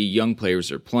meritocracy. Young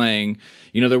players are playing.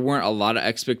 There weren't a lot of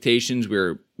expectations.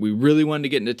 We really wanted to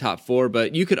get into top 4,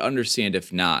 but you could understand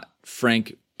if not.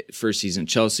 Frank, first season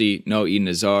Chelsea, no Eden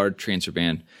Hazard, transfer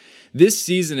ban. This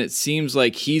season, it seems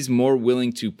like he's more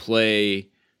willing to play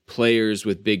players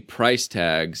with big price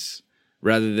tags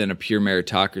rather than a pure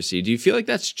meritocracy. Do you feel like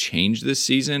that's changed this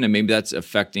season, and maybe that's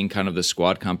affecting kind of the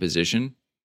squad composition?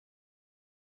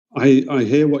 I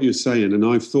hear what you're saying, and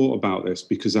I've thought about this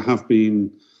because there have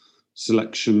been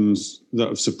selections that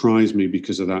have surprised me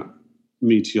because of that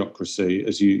mediocrity,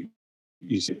 as you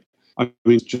said. I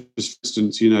mean, just for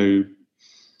instance,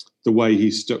 the way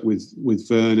he stuck with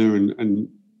Werner, and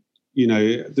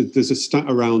there's a stat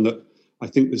around that I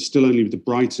think there's still only the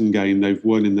Brighton game they've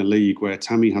won in the league where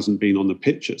Tammy hasn't been on the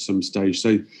pitch at some stage.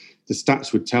 So the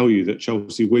stats would tell you that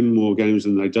Chelsea win more games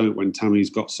than they don't when Tammy's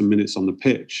got some minutes on the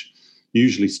pitch,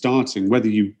 usually starting, whether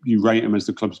you rate him as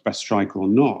the club's best striker or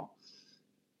not.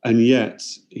 And yet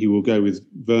he will go with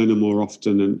Werner more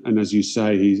often. And as you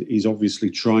say, he's obviously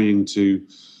trying to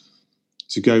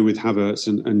go with Havertz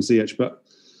and Ziyech. But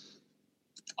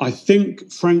I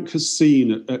think Frank has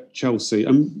seen at Chelsea,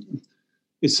 and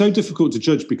it's so difficult to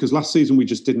judge because last season we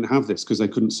just didn't have this because they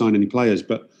couldn't sign any players.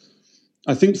 But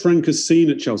I think Frank has seen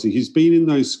at Chelsea, he's been in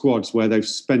those squads where they've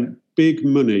spent big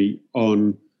money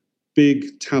on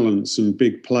big talents and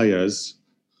big players.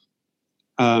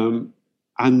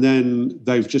 And then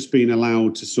they've just been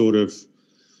allowed to sort of,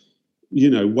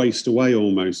 waste away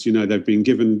almost. They've been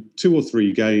given 2 or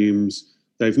 3 games.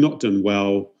 They've not done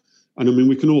well. And I mean,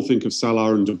 we can all think of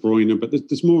Salah and De Bruyne, but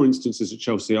there's more instances at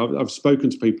Chelsea. I've spoken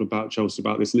to people about Chelsea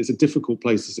about this, and it's a difficult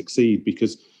place to succeed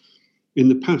because in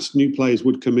the past, new players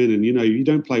would come in and, you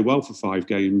don't play well for 5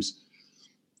 games.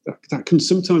 That can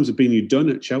sometimes have been you done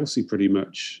at Chelsea pretty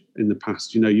much in the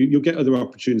past. You'll get other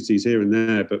opportunities here and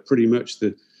there, but pretty much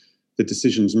the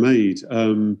decisions made.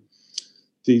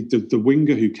 The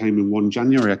winger who came in 1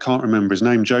 January, I can't remember his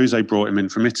name. Jose brought him in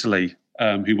from Italy,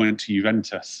 who went to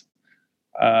Juventus.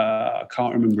 I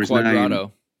can't remember his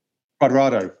name.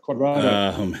 Quadrado. Quadrado.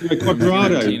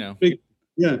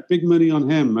 Big money on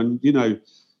him. And,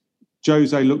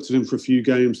 Jose looked at him for a few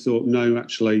games, thought, no,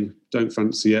 actually, don't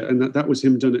fancy it. And that was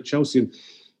him done at Chelsea. And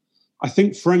I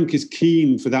think Frank is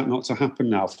keen for that not to happen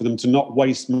now, for them to not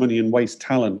waste money and waste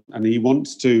talent. And he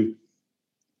wants to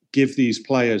give these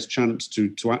players chance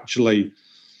to actually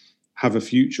have a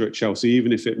future at Chelsea,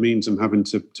 even if it means them having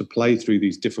to play through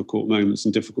these difficult moments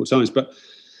and difficult times. But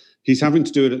he's having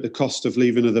to do it at the cost of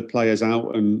leaving other players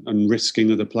out and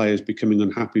risking other players becoming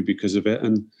unhappy because of it.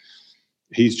 And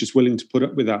he's just willing to put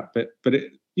up with that. But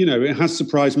it has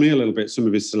surprised me a little bit, some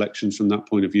of his selections from that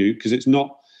point of view, because it's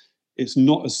not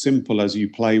as simple as you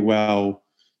play well,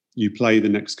 you play the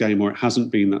next game, or it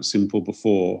hasn't been that simple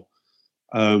before.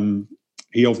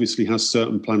 He obviously has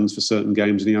certain plans for certain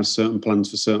games, and he has certain plans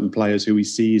for certain players who he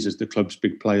sees as the club's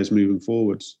big players moving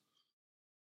forwards.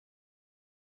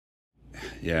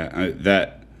 Yeah,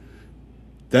 that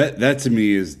to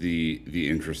me is the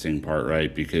interesting part,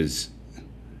 right? Because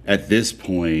at this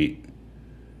point,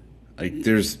 like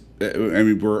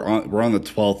we're on the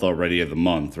 12th already of the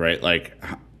month, right? Like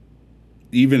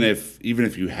even if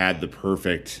you had the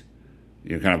perfect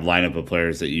kind of lineup of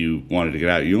players that you wanted to get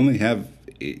out, you only have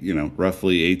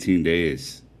roughly 18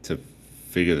 days to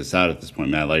figure this out at this point,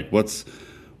 Matt. Like what's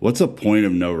a point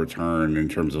of no return in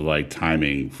terms of like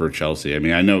timing for Chelsea? I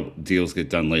mean, I know deals get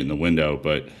done late in the window,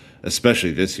 but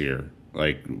especially this year,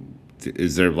 like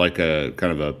is there like a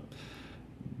kind of a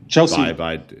Chelsea?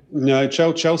 Bye-bye? No,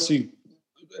 Chelsea,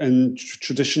 and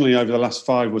traditionally over the last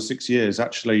 5 or 6 years,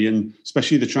 actually, and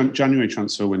especially the January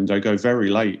transfer window, go very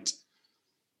late,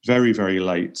 very, very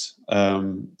late.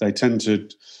 They tend to,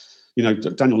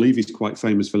 Daniel Levy's quite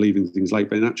famous for leaving things late,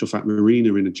 but in actual fact,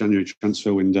 Marina in a January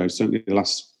transfer window, certainly the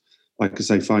last, like I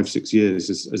say, 5-6 years,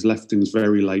 has left things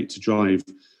very late to drive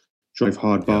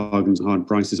hard bargains and hard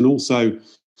prices. And also,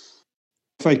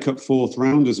 FA Cup 4th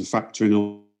round is a factor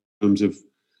in terms of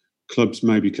clubs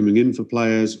maybe coming in for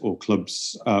players, or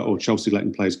clubs or Chelsea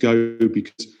letting players go,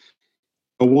 because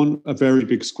they want a very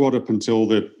big squad up until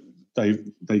they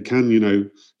can,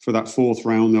 for that 4th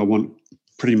round, they'll want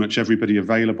pretty much everybody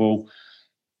available.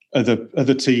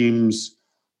 Other teams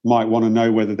might want to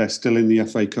know whether they're still in the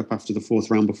FA Cup after the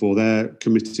 4th round before they're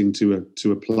committing to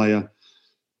a player.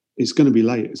 It's going to be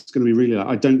late. It's going to be really late.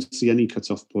 I don't see any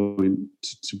cut-off point,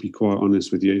 to be quite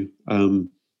honest with you.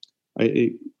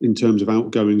 In terms of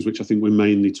outgoings, which I think we're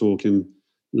mainly talking,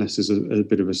 unless there's a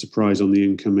bit of a surprise on the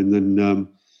income, and then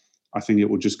I think it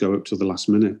will just go up to the last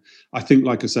minute. I think,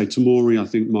 like I say, Tomori, I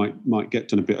think might get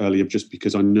done a bit earlier, just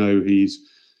because I know he's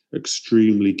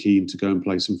extremely keen to go and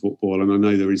play some football, and I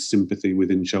know there is sympathy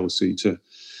within Chelsea to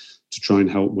try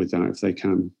and help with that if they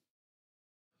can.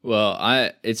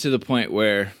 Well, it's to the point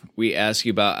where we ask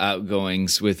you about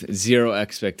outgoings with zero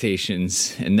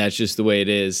expectations, and that's just the way it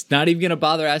is. Not even going to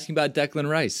bother asking about Declan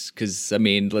Rice, because, I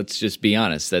mean, let's just be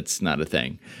honest, that's not a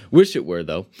thing. Wish it were,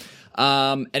 though.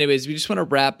 Anyways, we just want to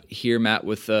wrap here, Matt,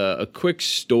 with a quick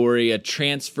story, a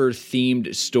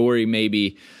transfer-themed story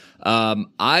maybe.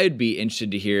 I'd be interested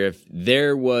to hear if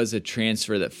there was a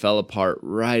transfer that fell apart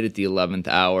right at the 11th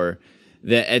hour,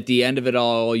 that at the end of it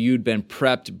all, you'd been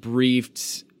prepped,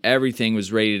 briefed, everything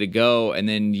was ready to go, and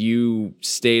then you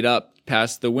stayed up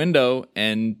past the window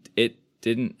and it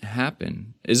didn't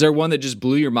happen. Is there one that just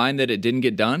blew your mind that it didn't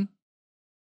get done?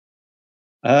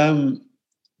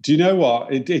 Do you know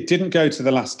what? It didn't go to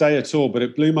the last day at all, but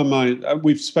it blew my mind.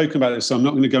 We've spoken about this, so I'm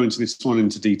not going to go into this one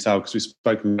into detail because we've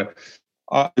spoken about it.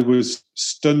 I was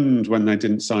stunned when they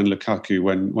didn't sign Lukaku,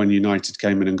 when United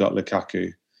came in and got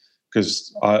Lukaku,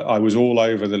 because I was all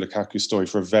over the Lukaku story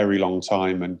for a very long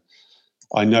time, and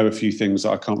I know a few things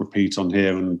that I can't repeat on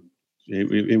here, and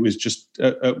it was just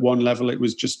at one level, it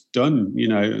was just done,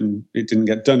 and it didn't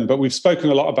get done. But we've spoken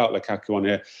a lot about Lukaku on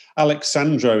here. Alex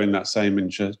Sandro in that same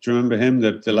interest. Do you remember him,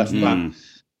 the left back?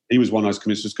 He was one I was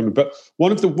convinced was coming. But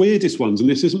one of the weirdest ones, and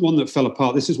this isn't one that fell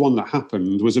apart, this is one that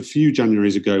happened, was a few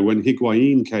Januaries ago when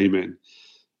Higuain came in.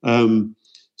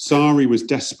 Sarri was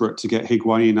desperate to get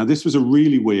Higuain. Now, this was a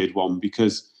really weird one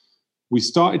because we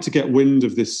started to get wind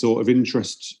of this sort of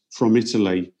interest from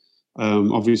Italy.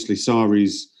 Obviously,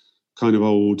 Sarri's kind of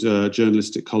old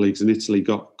journalistic colleagues in Italy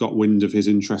got wind of his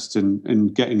interest in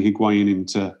getting Higuain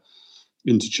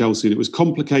into Chelsea. And it was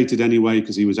complicated anyway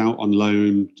because he was out on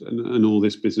loan and all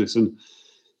this business.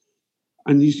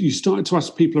 And you started to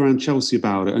ask people around Chelsea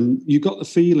about it, and you got the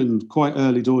feeling quite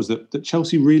early doors that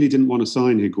Chelsea really didn't want to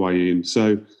sign Higuain.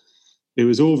 So it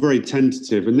was all very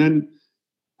tentative. And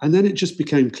then it just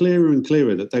became clearer and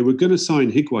clearer that they were going to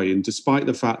sign Higuain despite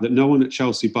the fact that no one at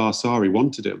Chelsea bar Sarri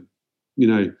wanted him.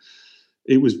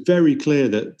 It was very clear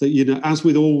that as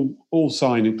with all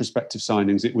prospective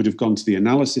signings, it would have gone to the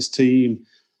analysis team.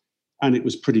 And it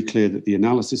was pretty clear that the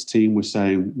analysis team was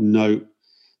saying, no,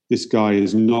 this guy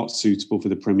is not suitable for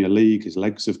the Premier League. His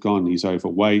legs have gone. He's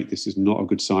overweight. This is not a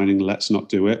good signing. Let's not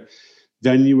do it.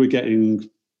 Then you were getting,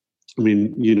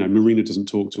 Marina doesn't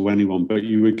talk to anyone, but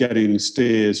you were getting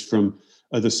steers from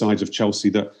other sides of Chelsea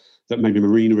that maybe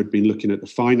Marina had been looking at the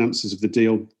finances of the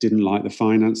deal, didn't like the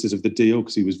finances of the deal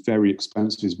because he was very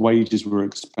expensive. His wages were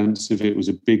expensive. It was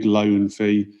a big loan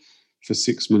fee for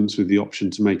 6 months with the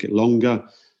option to make it longer.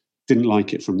 Didn't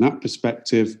like it from that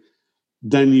perspective.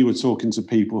 Then you were talking to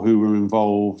people who were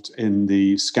involved in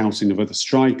the scouting of other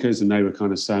strikers, and they were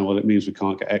kind of saying, well, it means we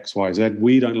can't get X, Y, Z.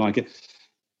 We don't like it.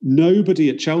 Nobody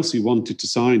at Chelsea wanted to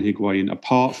sign Higuain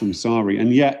apart from Sarri.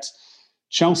 And yet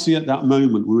Chelsea at that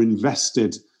moment were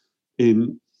invested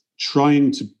in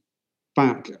trying to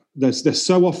back. They're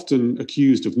so often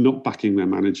accused of not backing their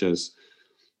managers.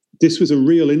 This was a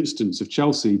real instance of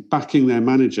Chelsea backing their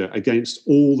manager against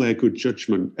all their good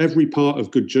judgment. Every part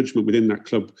of good judgment within that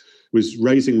club was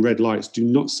raising red lights. Do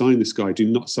not sign this guy. Do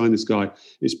not sign this guy.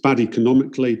 It's bad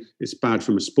economically. It's bad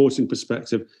from a sporting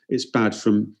perspective. It's bad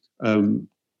from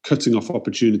cutting off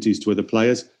opportunities to other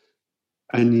players.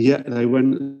 And yet they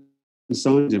went and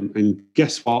signed him. And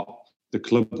guess what? The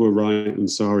club were right and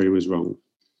Sarri was wrong.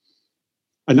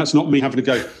 And that's not me having to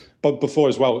go. But before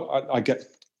as well, I get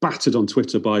battered on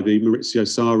Twitter by the Maurizio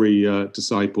Sarri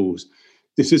disciples.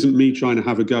 This isn't me trying to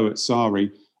have a go at Sarri.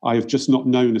 I have just not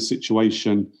known a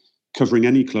situation covering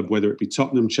any club, whether it be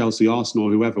Tottenham, Chelsea, Arsenal,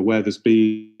 or whoever, where there's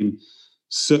been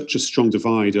such a strong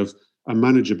divide of a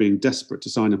manager being desperate to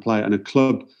sign a player and a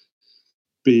club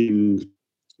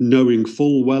knowing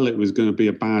full well it was going to be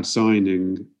a bad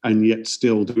signing and yet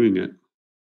still doing it.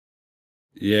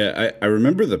 Yeah, I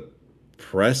remember the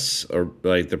press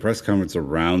conference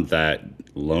around that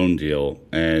loan deal,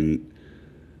 and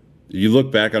you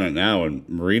look back on it now, and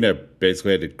Marina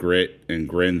basically had to grit and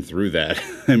grin through that.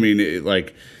 I mean, it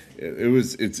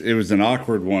was an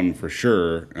awkward one for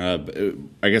sure.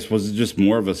 I guess, was it just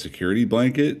more of a security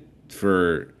blanket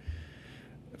for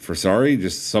Sarri,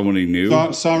 just someone he knew?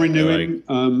 Sarri knew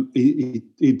him.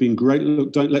 He'd been great.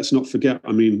 Look, let's not forget.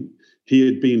 I mean, he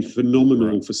had been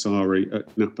phenomenal for Sarri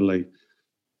at Napoli.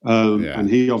 And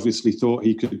he obviously thought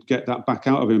he could get that back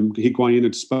out of him. Higuain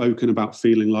had spoken about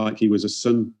feeling like he was a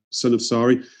son of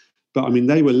Sarri. But, I mean,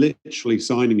 they were literally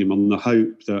signing him on the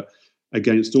hope that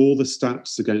against all the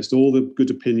stats, against all the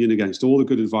good opinion, against all the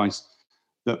good advice,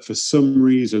 that for some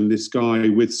reason this guy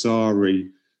with Sarri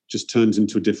just turns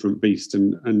into a different beast,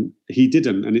 and he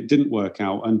didn't, and it didn't work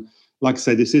out. And like I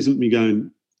say, this isn't me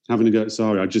having a go at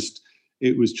Sarri.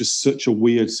 It was just such a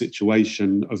weird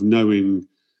situation of knowing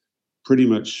pretty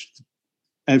much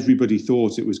everybody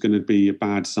thought it was going to be a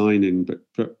bad signing,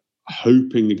 but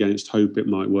hoping against hope it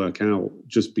might work out,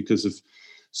 just because of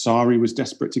Sarri was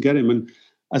desperate to get him. And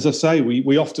as I say,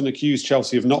 we often accuse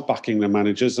Chelsea of not backing their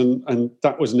managers, and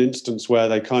that was an instance where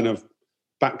they kind of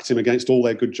backed him against all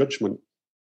their good judgment.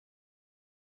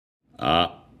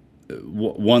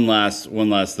 One last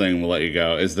thing, we'll let you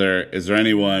go. Is there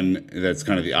anyone that's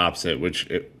kind of the opposite, which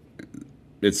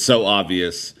it's so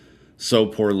obvious, so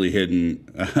poorly hidden,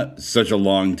 such a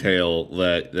long tail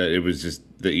that it was just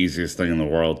the easiest thing in the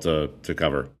world to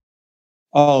cover?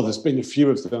 Oh, there's been a few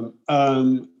of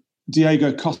them.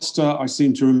 Diego Costa, I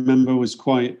seem to remember,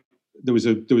 there was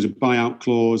a buyout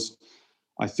clause.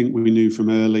 I think we knew from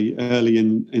early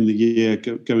in the year,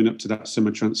 going up to that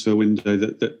summer transfer window,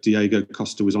 that Diego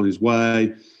Costa was on his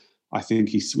way. I think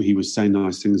he was saying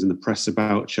nice things in the press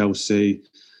about Chelsea.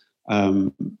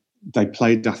 They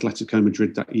played Atletico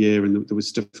Madrid that year, and there was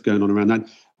stuff going on around that.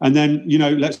 And then,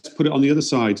 let's put it on the other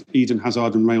side, Eden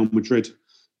Hazard and Real Madrid.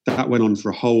 That went on for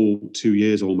a whole 2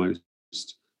 years almost.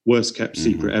 Worst kept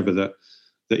secret ever, that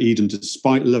Eden,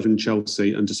 despite loving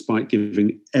Chelsea and despite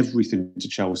giving everything to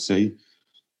Chelsea,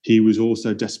 he was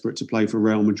also desperate to play for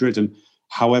Real Madrid. And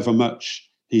however much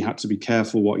he had to be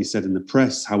careful what he said in the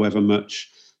press, however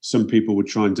much some people would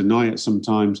try and deny it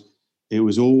sometimes, it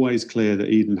was always clear that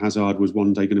Eden Hazard was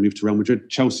one day going to move to Real Madrid.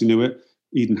 Chelsea knew it,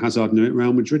 Eden Hazard knew it,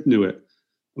 Real Madrid knew it.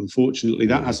 Unfortunately,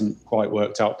 that hasn't quite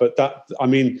worked out. But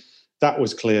that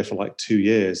was clear for like 2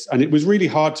 years. And it was really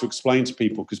hard to explain to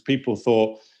people, because people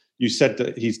thought, you said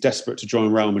that he's desperate to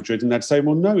join Real Madrid, and they'd say,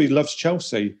 well, no, he loves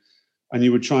Chelsea. And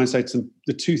you would try and say to them,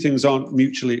 the two things aren't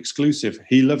mutually exclusive.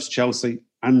 He loves Chelsea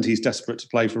and he's desperate to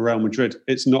play for Real Madrid.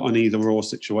 It's not an either-or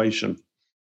situation.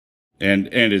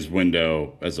 And his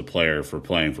window as a player for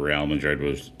playing for Real Madrid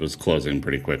was closing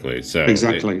pretty quickly. So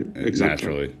exactly.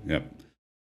 Naturally, yep.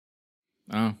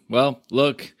 Oh, well,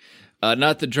 look,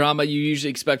 not the drama you usually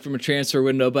expect from a transfer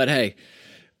window, but hey,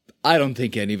 I don't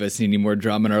think any of us need any more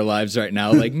drama in our lives right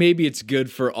now. Like, maybe it's good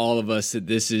for all of us that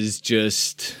this is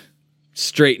just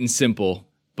straight and simple.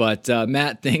 But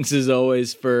Matt, thanks as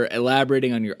always for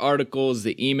elaborating on your articles,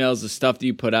 the emails, the stuff that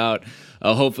you put out.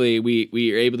 Hopefully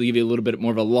we are able to give you a little bit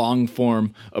more of a long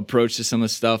form approach to some of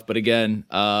the stuff. But again,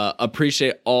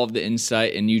 appreciate all of the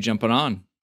insight and you jumping on.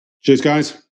 Cheers,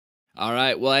 guys. All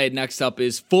right. Well, hey, next up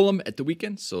is Fulham at the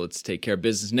weekend. So let's take care of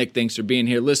business. Nick, thanks for being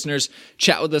here. Listeners,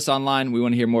 chat with us online. We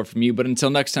want to hear more from you. But until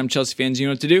next time, Chelsea fans, you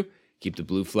know what to do. Keep the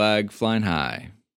blue flag flying high.